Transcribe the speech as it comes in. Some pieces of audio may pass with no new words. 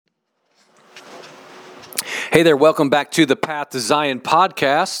Hey there, welcome back to the Path to Zion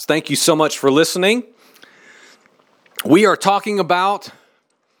podcast. Thank you so much for listening. We are talking about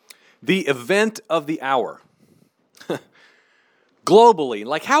the event of the hour.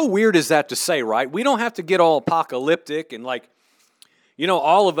 Globally, how weird is that to say, right? We don't have to get all apocalyptic and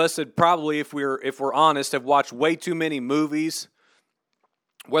all of us had probably, if we're honest, have watched way too many movies,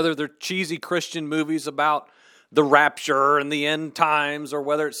 whether they're cheesy Christian movies about the rapture and the end times, or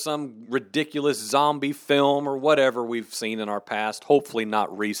whether it's some ridiculous zombie film or whatever we've seen in our past, hopefully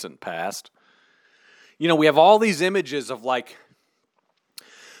not recent past. We have all these images of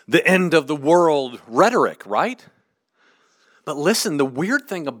the end of the world rhetoric, right? But listen, the weird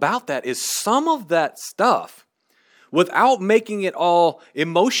thing about that is some of that stuff, without making it all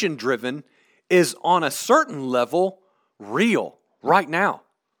emotion-driven, is on a certain level real right now.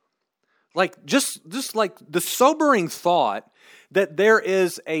 Just the sobering thought that there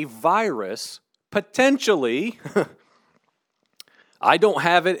is a virus, potentially, I don't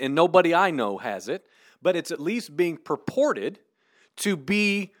have it and nobody I know has it, but it's at least being purported to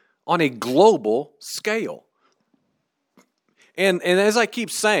be on a global scale. And as I keep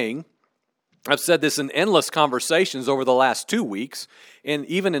saying, I've said this in endless conversations over the last 2 weeks, and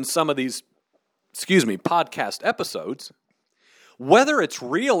even in some of these, podcast episodes, whether it's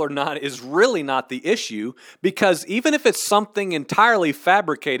real or not is really not the issue, because even if it's something entirely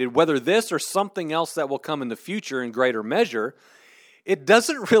fabricated, whether this or something else that will come in the future in greater measure, it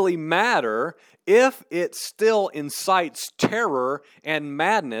doesn't really matter if it still incites terror and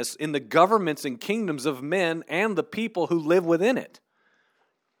madness in the governments and kingdoms of men and the people who live within it.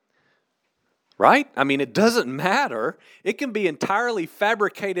 Right? It doesn't matter. It can be entirely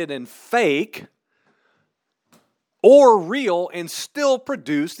fabricated and fake, or real, and still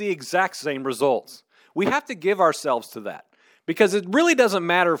produce the exact same results. We have to give ourselves to that, because it really doesn't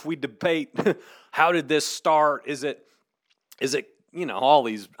matter if we debate how did this start, is it all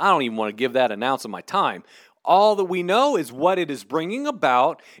these, I don't even want to give that an ounce of my time. All that we know is what it is bringing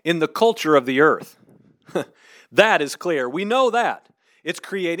about in the culture of the earth. That is clear. We know that. It's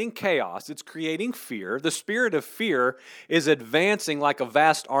creating chaos. It's creating fear. The spirit of fear is advancing like a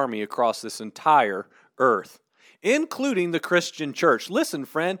vast army across this entire earth, including the Christian church. Listen,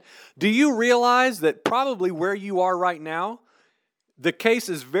 friend, do you realize that probably where you are right now, the case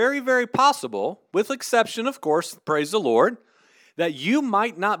is very, very possible, with exception, of course, praise the Lord, that you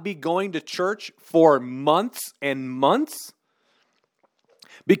might not be going to church for months and months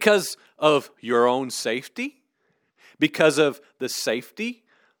because of your own safety, because of the safety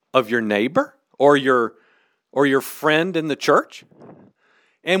of your neighbor or your friend in the church.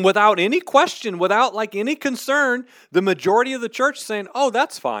 And without any question, without any concern, the majority of the church saying, oh,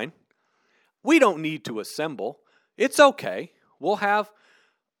 that's fine. We don't need to assemble. It's okay. We'll have...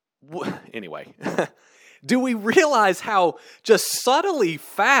 Anyway, do we realize how just subtly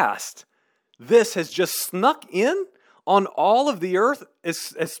fast this has just snuck in on all of the earth,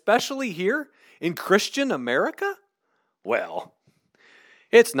 especially here in Christian America? Well,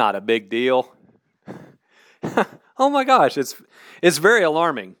 it's not a big deal. Oh my gosh, it's very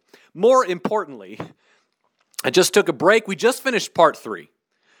alarming. More importantly, I just took a break. We just finished part 3.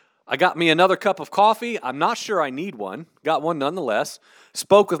 I got me another cup of coffee. I'm not sure I need one. Got one nonetheless.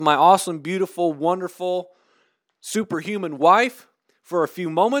 Spoke with my awesome, beautiful, wonderful, superhuman wife for a few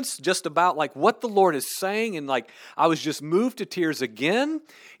moments just about what the Lord is saying, and I was just moved to tears again.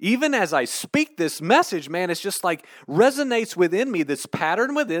 Even as I speak this message, man, it's just resonates within me, this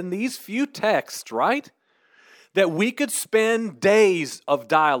pattern within these few texts, right? That we could spend days of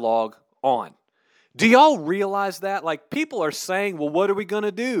dialogue on. Do y'all realize that? People are saying, well, what are we going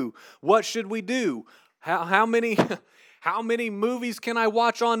to do? What should we do? How many movies can I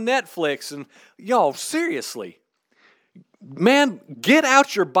watch on Netflix? And y'all, seriously, man, get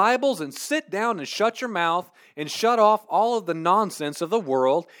out your Bibles and sit down and shut your mouth and shut off all of the nonsense of the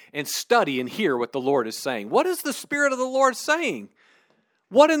world and study and hear what the Lord is saying. What is the Spirit of the Lord saying?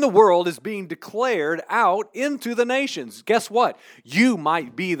 What in the world is being declared out into the nations? Guess what? You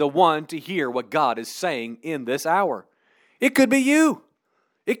might be the one to hear what God is saying in this hour. It could be you.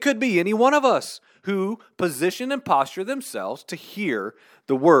 It could be any one of us who position and posture themselves to hear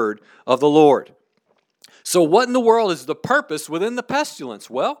the word of the Lord. So what in the world is the purpose within the pestilence?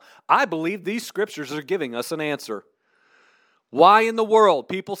 Well, I believe these scriptures are giving us an answer. Why in the world?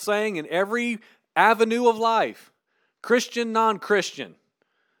 People saying in every avenue of life, Christian, non-Christian,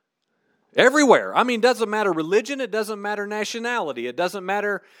 everywhere. It doesn't matter religion. It doesn't matter nationality. It doesn't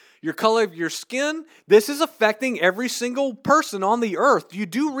matter your color of your skin. This is affecting every single person on the earth. You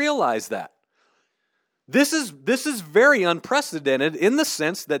do realize that. This is very unprecedented in the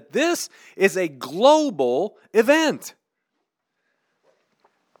sense that this is a global event.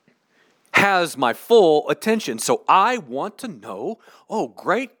 Has my full attention. So I want to know, oh,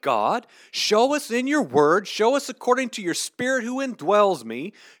 great God, show us in your word, show us according to your Spirit who indwells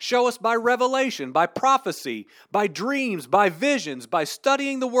me, show us by revelation, by prophecy, by dreams, by visions, by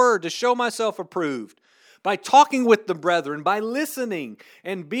studying the word to show myself approved, by talking with the brethren, by listening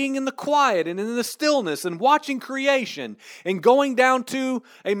and being in the quiet and in the stillness and watching creation and going down to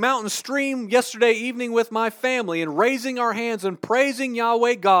a mountain stream yesterday evening with my family and raising our hands and praising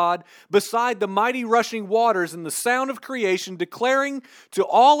Yahweh God beside the mighty rushing waters and the sound of creation, declaring to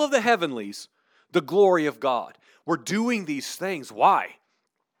all of the heavenlies the glory of God. We're doing these things. Why?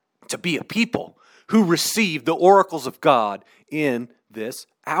 To be a people who receive the oracles of God in this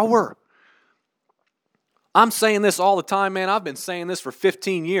hour. I'm saying this all the time, man. I've been saying this for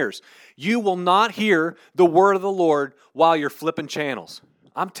 15 years. You will not hear the word of the Lord while you're flipping channels.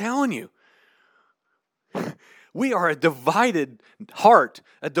 I'm telling you. We are a divided heart,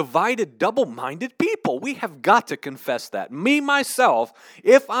 a divided, double-minded people. We have got to confess that. Me, myself,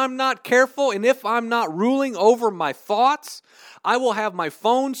 if I'm not careful and if I'm not ruling over my thoughts, I will have my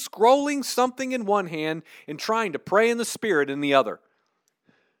phone scrolling something in one hand and trying to pray in the Spirit in the other.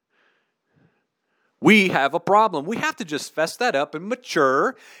 We have a problem. We have to just fess that up and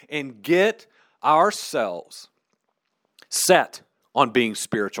mature and get ourselves set on being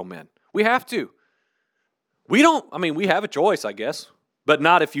spiritual men. We have to. We have a choice, I guess, but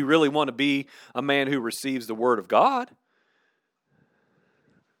not if you really want to be a man who receives the word of God.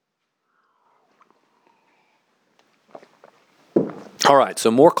 All right,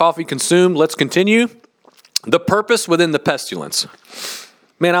 so more coffee consumed. Let's continue. The purpose within the pestilence.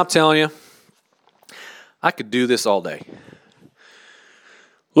 Man, I'm telling you, I could do this all day.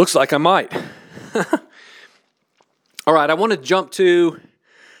 Looks like I might. All right, I want to jump to,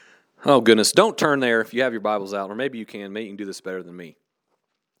 oh goodness, don't turn there if you have your Bibles out, or maybe you can. Maybe you can do this better than me.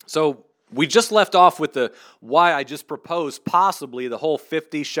 So we just left off with the why I just proposed possibly the whole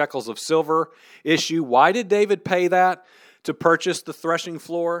 50 shekels of silver issue. Why did David pay that to purchase the threshing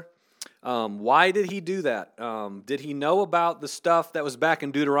floor? Why did he do that? Did he know about the stuff that was back in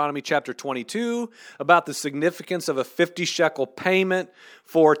Deuteronomy chapter 22 about the significance of a 50 shekel payment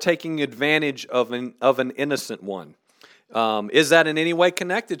for taking advantage of an innocent one? Is that in any way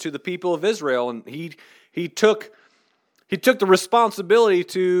connected to the people of Israel? And he took the responsibility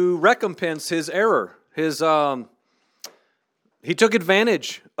to recompense his error. He took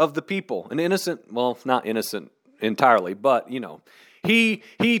advantage of the people, an innocent, well, not innocent entirely, but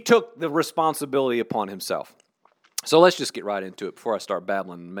He took the responsibility upon himself. So let's just get right into it before I start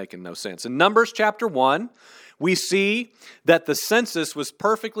babbling and making no sense. In Numbers chapter 1, we see that the census was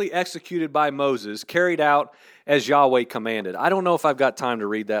perfectly executed by Moses, carried out as Yahweh commanded. I don't know if I've got time to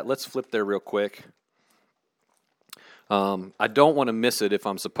read that. Let's flip there real quick. I don't want to miss it if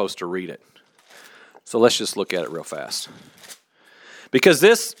I'm supposed to read it. So let's just look at it real fast. Because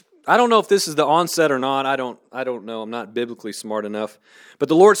this, I don't know if this is the onset or not. I don't know. I'm not biblically smart enough. But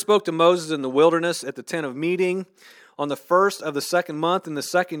the Lord spoke to Moses in the wilderness at the tent of meeting on the first of the second month in the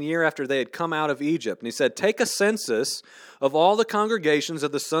second year after they had come out of Egypt. And he said, take a census of all the congregations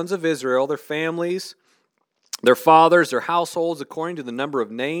of the sons of Israel, their families, their fathers, their households, according to the number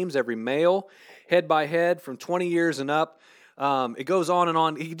of names, every male, head by head, from 20 years and up. It goes on and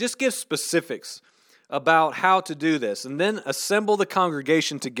on. He just gives specifics about how to do this. And then assemble the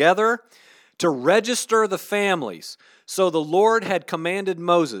congregation together to register the families. So the Lord had commanded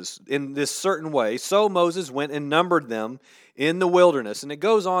Moses in this certain way. So Moses went and numbered them in the wilderness. And it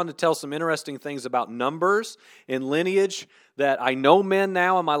goes on to tell some interesting things about numbers and lineage that I know men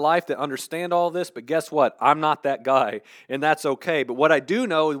now in my life that understand all this, but guess what? I'm not that guy, and that's okay. But what I do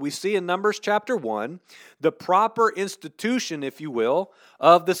know, we see in Numbers chapter 1, the proper institution, if you will,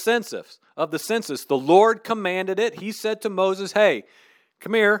 of the census. The Lord commanded it. He said to Moses, hey,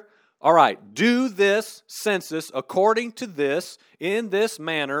 come here. All right, do this census according to this, in this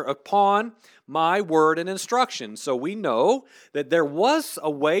manner, upon my word and instruction. So we know that there was a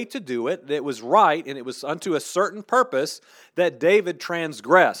way to do it that was right, and it was unto a certain purpose that David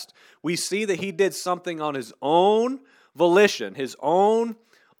transgressed. We see that he did something on his own volition, his own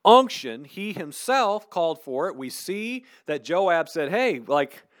unction. He himself called for it. We see that Joab said, hey,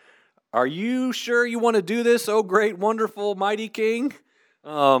 are you sure you want to do this, oh great, wonderful, mighty king?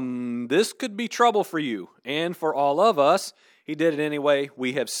 This could be trouble for you and for all of us. He did it anyway.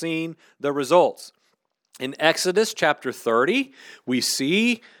 We have seen the results. In Exodus chapter 30, we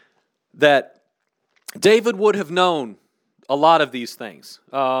see that David would have known a lot of these things.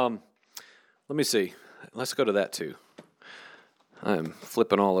 Let me see. Let's go to that too. I'm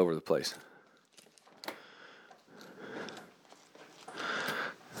flipping all over the place.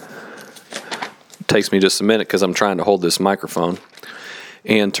 It takes me just a minute because I'm trying to hold this microphone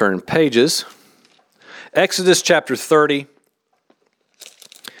and turn pages. Exodus chapter 30.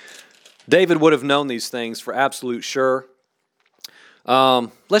 David would have known these things for absolute sure.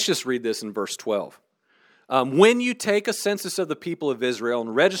 Let's just read this in verse 12. When you take a census of the people of Israel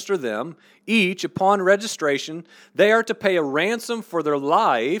and register them, each, upon registration, they are to pay a ransom for their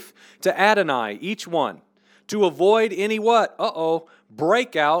life to Adonai, each one, to avoid any what?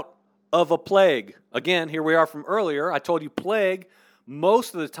 Breakout of a plague. Again, here we are from earlier. I told you plague,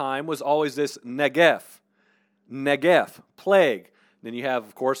 most of the time, was always this negef, plague. Then you have,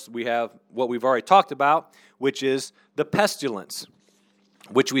 of course, we have what we've already talked about, which is the pestilence,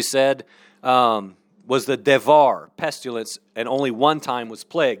 which we said was the devar, pestilence, and only one time was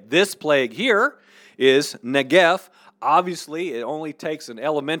plague. This plague here is negef. Obviously, it only takes an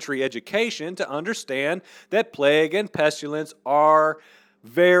elementary education to understand that plague and pestilence are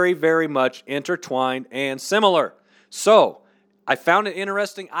very, very much intertwined and similar. So, I found it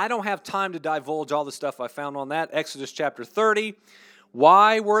interesting. I don't have time to divulge all the stuff I found on that. Exodus chapter 30.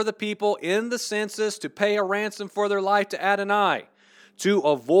 Why were the people in the census to pay a ransom for their life to Adonai? To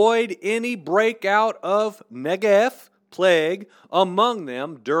avoid any breakout of negef, plague, among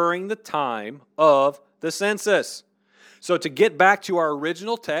them during the time of the census. So to get back to our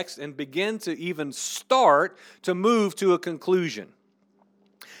original text and begin to even start to move to a conclusion.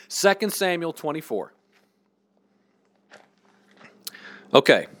 2 Samuel 24.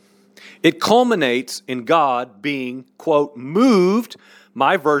 Okay. It culminates in God being, quote, moved,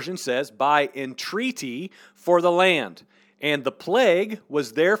 my version says, by entreaty for the land. And the plague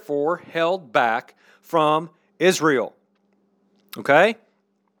was therefore held back from Israel. Okay?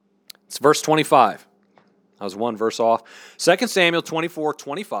 It's verse 25. I was one verse off. 2 Samuel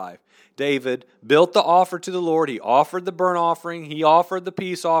 24:25. David built the altar to the Lord. He offered the burnt offering. He offered the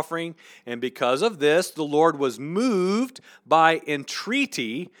peace offering. And because of this, the Lord was moved by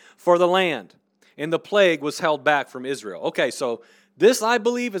entreaty for the land. And the plague was held back from Israel. Okay, so this, I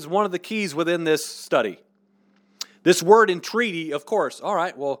believe, is one of the keys within this study. This word entreaty, of course. All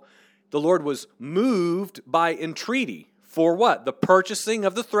right, well, the Lord was moved by entreaty. For what? The purchasing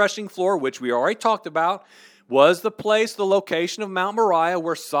of the threshing floor, which we already talked about, was the place, the location of Mount Moriah,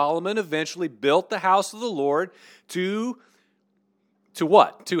 where Solomon eventually built the house of the Lord to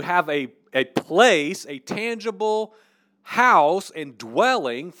what? To have a place, a tangible house and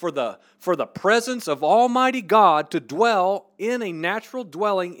dwelling for the presence of Almighty God to dwell in a natural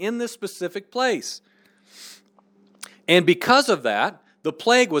dwelling in this specific place. And because of that, the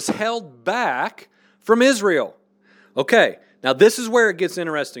plague was held back from Israel. Okay, now this is where it gets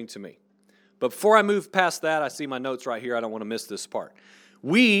interesting to me. But before I move past that, I see my notes right here. I don't want to miss this part.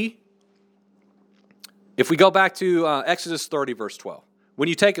 If we go back to Exodus 30, verse 12, when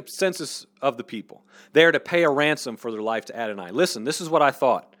you take a census of the people, they are to pay a ransom for their life to Adonai. Listen, this is what I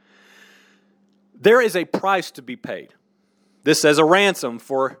thought. There is a price to be paid. This says a ransom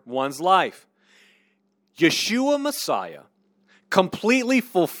for one's life. Yeshua Messiah completely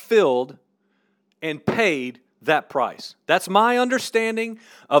fulfilled and paid that price. That's my understanding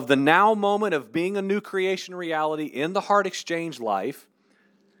of the now moment of being a new creation reality in the heart exchange life.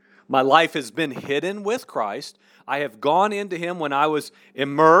 My life has been hidden with Christ. I have gone into Him when I was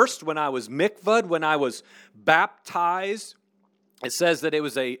immersed, when I was mikvahd, when I was baptized. It says that it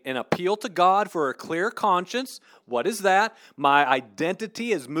was an appeal to God for a clear conscience. What is that? My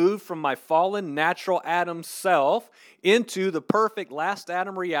identity is moved from my fallen natural Adam self into the perfect last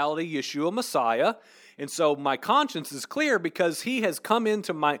Adam reality, Yeshua Messiah. And so my conscience is clear because He has come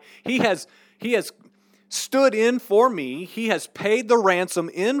into He has stood in for me. He has paid the ransom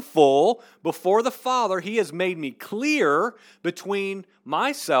in full before the Father. He has made me clear between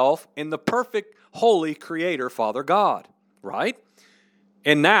myself and the perfect, holy Creator, Father God. Right?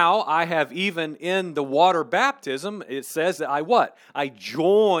 And now I have, even in the water baptism, it says that I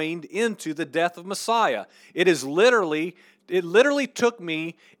joined into the death of Messiah. It literally took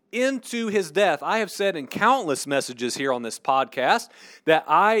me into His death. I have said in countless messages here on this podcast that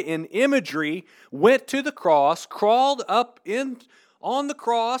I, in imagery, went to the cross, crawled up on the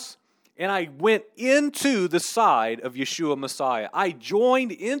cross, and I went into the side of Yeshua Messiah. I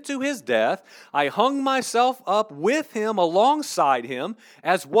joined into His death. I hung myself up with Him, alongside Him,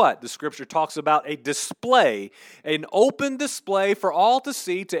 as what? The Scripture talks about a display, an open display for all to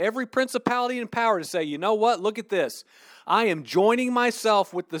see, to every principality and power to say, you know what? Look at this. I am joining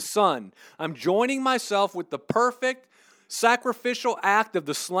myself with the Son. I'm joining myself with the perfect sacrificial act of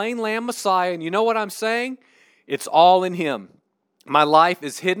the slain Lamb Messiah. And you know what I'm saying? It's all in Him. My life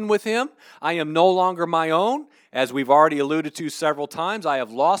is hidden with Him. I am no longer my own. As we've already alluded to several times, I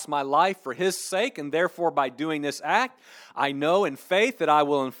have lost my life for His sake, and therefore by doing this act, I know in faith that I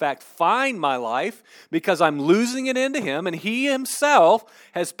will in fact find my life because I'm losing it into Him, and He Himself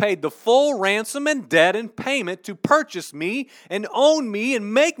has paid the full ransom and debt and payment to purchase me and own me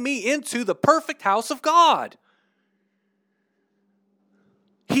and make me into the perfect house of God.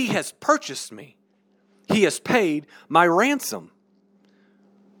 He has purchased me. He has paid my ransom.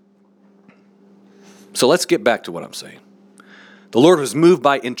 So let's get back to what I'm saying. The Lord was moved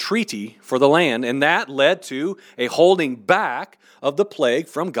by entreaty for the land, and that led to a holding back of the plague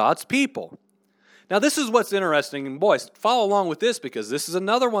from God's people. Now, this is what's interesting, and boys, follow along with this because this is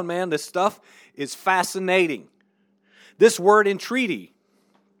another one, man. This stuff is fascinating. This word entreaty.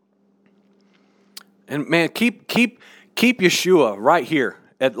 And man, keep Yeshua right here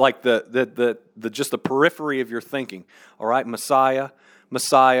at like the just the periphery of your thinking. All right, Messiah,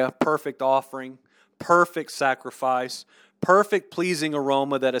 perfect offering, perfect sacrifice, perfect pleasing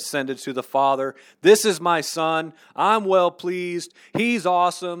aroma that ascended to the Father. This is my Son. I'm well pleased. He's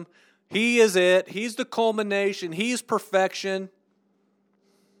awesome. He is it. He's the culmination. He's perfection.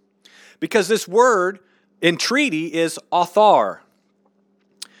 Because this word, entreaty, is authar.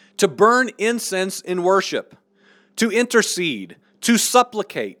 To burn incense in worship. To intercede. To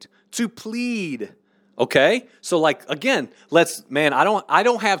supplicate. To plead. Okay? So like, again, I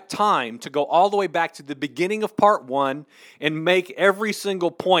don't have time to go all the way back to the beginning of part 1 and make every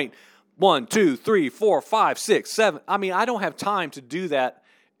single point 1, 2, 3, 4, 5, 6, 7. I don't have time to do that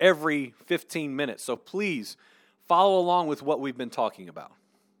every 15 minutes. So please follow along with what we've been talking about.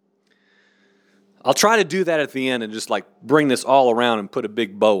 I'll try to do that at the end and just like bring this all around and put a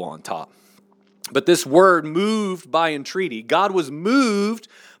big bow on top. But this word, moved by entreaty, God was moved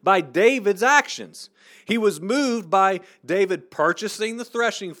by David's actions. He was moved by David purchasing the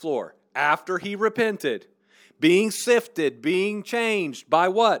threshing floor after he repented, being sifted, being changed by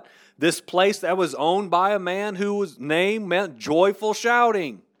what? This place that was owned by a man whose name meant joyful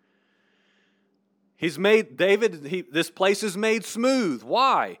shouting. This place is made smooth.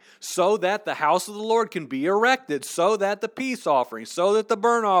 Why? So that the house of the Lord can be erected, so that the peace offering, so that the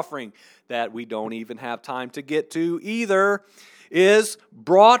burnt offering, that we don't even have time to get to either, is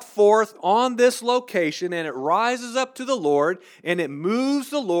brought forth on this location, and it rises up to the Lord, and it moves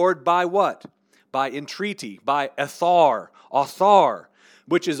the Lord by what? By entreaty, by authar,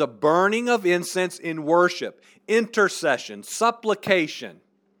 which is a burning of incense in worship, intercession, supplication.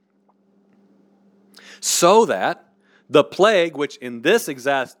 So that the plague, which in this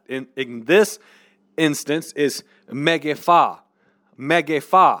instance is megepha,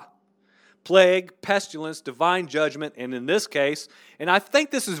 plague, pestilence, divine judgment, and in this case, and I think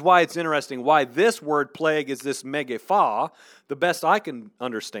this is why it's interesting, why this word plague is this megepha, the best I can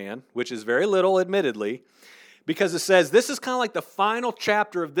understand, which is very little, admittedly, because it says this is kind of like the final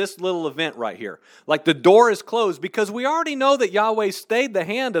chapter of this little event right here. Like the door is closed because we already know that Yahweh stayed the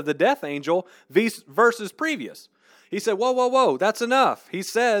hand of the death angel verses previous. He said, whoa, that's enough. He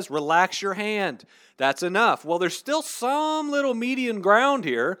says, relax your hand. That's enough. Well, there's still some little median ground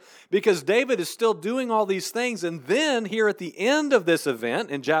here because David is still doing all these things. And then here at the end of this event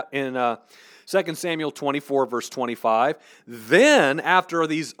in 2 Samuel 24, verse 25, then after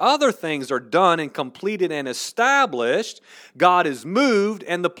these other things are done and completed and established, God is moved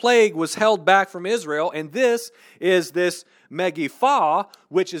and the plague was held back from Israel. And this is this megepha,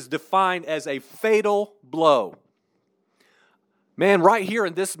 which is defined as a fatal blow. Man, right here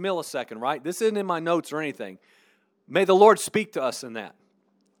in this millisecond, right? This isn't in my notes or anything. May the Lord speak to us in that.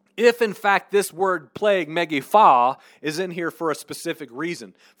 If, in fact, this word plague, megepha, is in here for a specific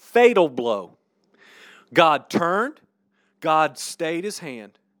reason. Fatal blow. God turned, God stayed His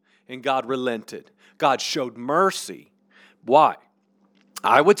hand, and God relented. God showed mercy. Why?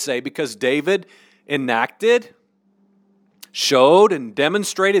 I would say because David enacted, showed, and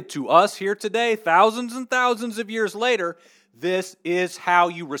demonstrated to us here today, thousands and thousands of years later, this is how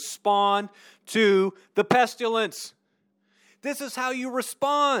you respond to the pestilence. This is how you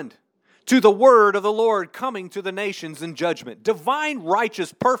respond to the word of the Lord coming to the nations in judgment. Divine,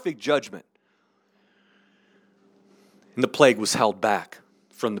 righteous, perfect judgment. And the plague was held back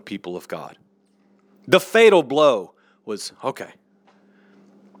from the people of God. The fatal blow was, okay.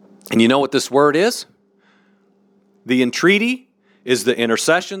 And you know what this word is? The entreaty is the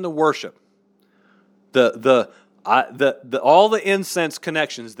intercession, the worship. All the incense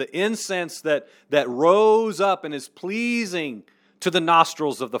connections, the incense that rose up and is pleasing to the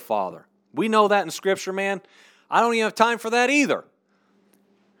nostrils of the Father. We know that in Scripture, man. I don't even have time for that either.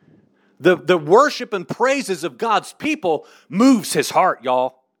 The worship and praises of God's people moves his heart,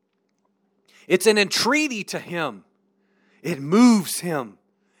 y'all. It's an entreaty to him. It moves him.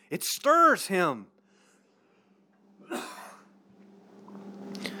 It stirs him.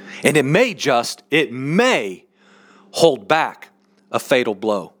 And it may hold back a fatal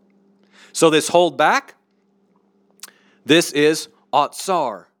blow. So this hold back, this is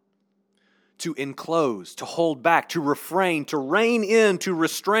atzar, to enclose, to hold back, to refrain, to rein in, to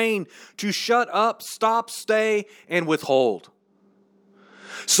restrain, to shut up, stop, stay, and withhold.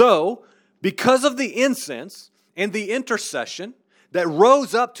 So, because of the incense and the intercession that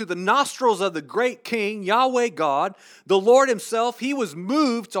rose up to the nostrils of the great King, Yahweh God, the Lord himself, he was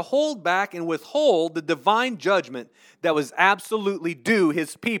moved to hold back and withhold the divine judgment that was absolutely due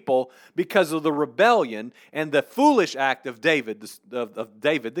his people because of the rebellion and the foolish act of David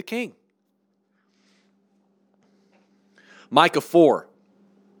the king. Micah 4,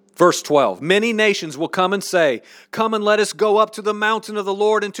 verse 12. Many nations will come and say, come and let us go up to the mountain of the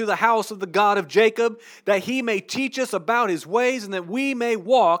Lord and to the house of the God of Jacob, that he may teach us about his ways and that we may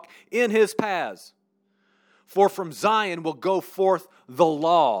walk in his paths. For from Zion will go forth the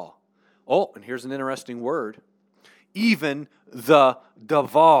law. Oh, and here's an interesting word. Even the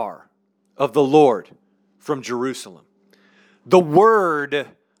davar of the Lord from Jerusalem. The word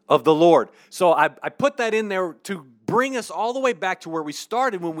of the Lord. So I put that in there to bring us all the way back to where we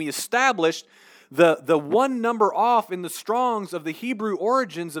started when we established the one number off in the Strongs of the Hebrew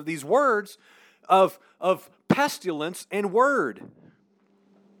origins of these words of pestilence and word.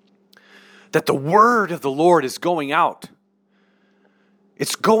 That the word of the Lord is going out.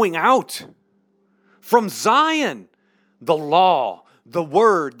 It's going out from Zion. The law, the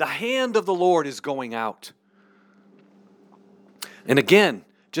word, the hand of the Lord is going out. And again,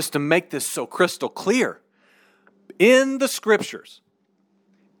 just to make this so crystal clear, in the scriptures,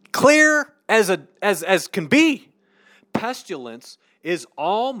 clear as can be, pestilence is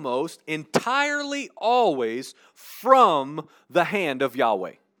almost entirely always from the hand of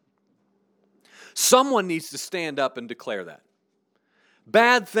Yahweh. Someone needs to stand up and declare that.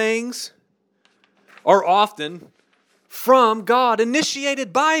 Bad things are often from God,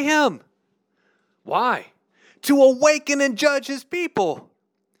 initiated by him. Why? To awaken and judge his people.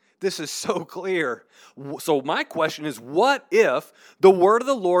 This is so clear. So my question is, what if the word of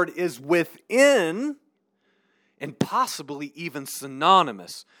the Lord is within and possibly even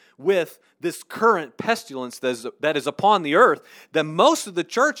synonymous with this current pestilence that is upon the earth, that most of the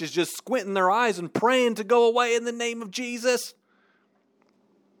church is just squinting their eyes and praying to go away in the name of Jesus?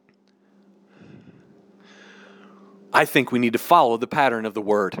 I think we need to follow the pattern of the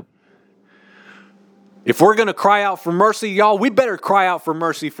word. If we're going to cry out for mercy, y'all, we better cry out for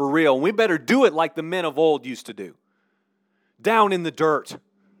mercy for real. And we better do it like the men of old used to do. Down in the dirt.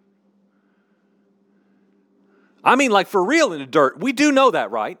 I mean, like for real in the dirt. We do know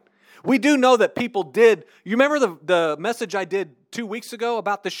that, right? We do know that people did. You remember the message I did 2 weeks ago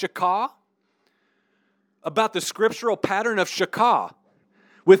about the Shakah? About the scriptural pattern of Shakah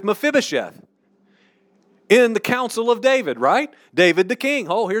with Mephibosheth. In the council of David, right? David the king.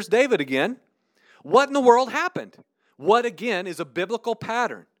 Oh, here's David again. What in the world happened? What again is a biblical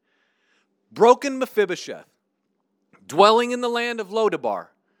pattern? Broken Mephibosheth, dwelling in the land of Lodabar,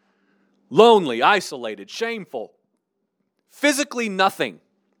 lonely, isolated, shameful, physically nothing,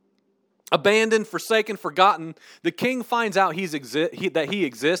 abandoned, forsaken, forgotten. The king finds out that he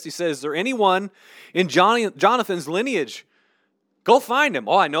exists. He says, is there anyone in Jonathan's lineage? Go find him.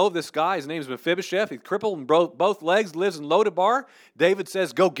 Oh, I know this guy. His name is Mephibosheth. He's crippled in both legs, lives in Lodabar. David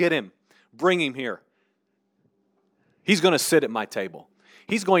says, go get him. Bring him here. He's going to sit at my table.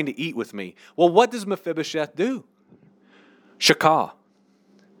 He's going to eat with me. Well, what does Mephibosheth do? Shakah.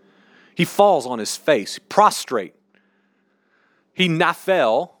 He falls on his face, prostrate. He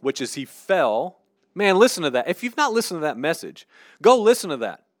nafel, which is he fell. Man, listen to that. If you've not listened to that message, go listen to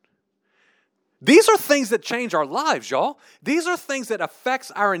that. These are things that change our lives, y'all. These are things that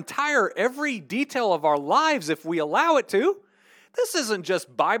affects our entire, every detail of our lives if we allow it to. This isn't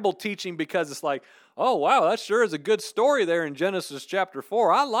just Bible teaching because it's like, oh, wow, that sure is a good story there in Genesis chapter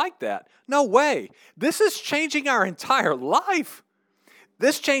 4. I like that. No way. This is changing our entire life.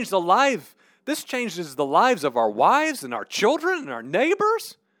 This changes the lives of our wives and our children and our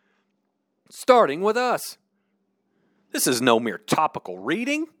neighbors, starting with us. This is no mere topical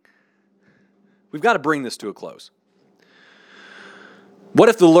reading. We've got to bring this to a close. What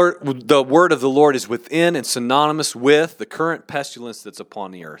if the word of the Lord is within and synonymous with the current pestilence that's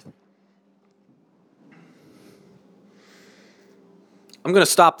upon the earth? I'm going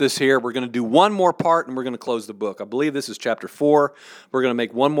to stop this here. We're going to do one more part and we're going to close the book. I believe this is chapter 4. We're going to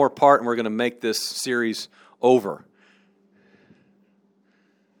make one more part and we're going to make this series over.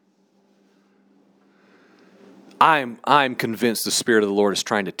 I'm convinced the Spirit of the Lord is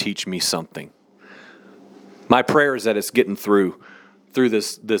trying to teach me something. My prayer is that it's getting through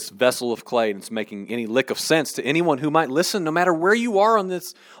this vessel of clay and it's making any lick of sense to anyone who might listen, no matter where you are on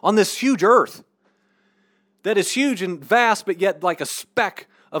this huge earth that is huge and vast, but yet like a speck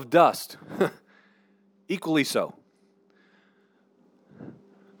of dust. Equally so.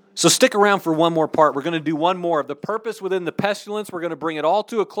 So stick around for one more part. We're going to do one more of the purpose within the pestilence. We're going to bring it all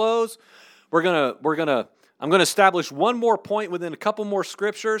to a close. I'm going to establish one more point within a couple more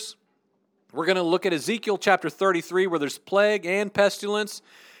scriptures. We're going to look at Ezekiel chapter 33 where there's plague and pestilence.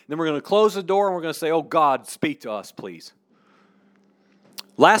 And then we're going to close the door and we're going to say, oh God, speak to us, please.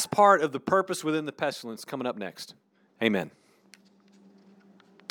 Last part of the purpose within the pestilence coming up next. Amen.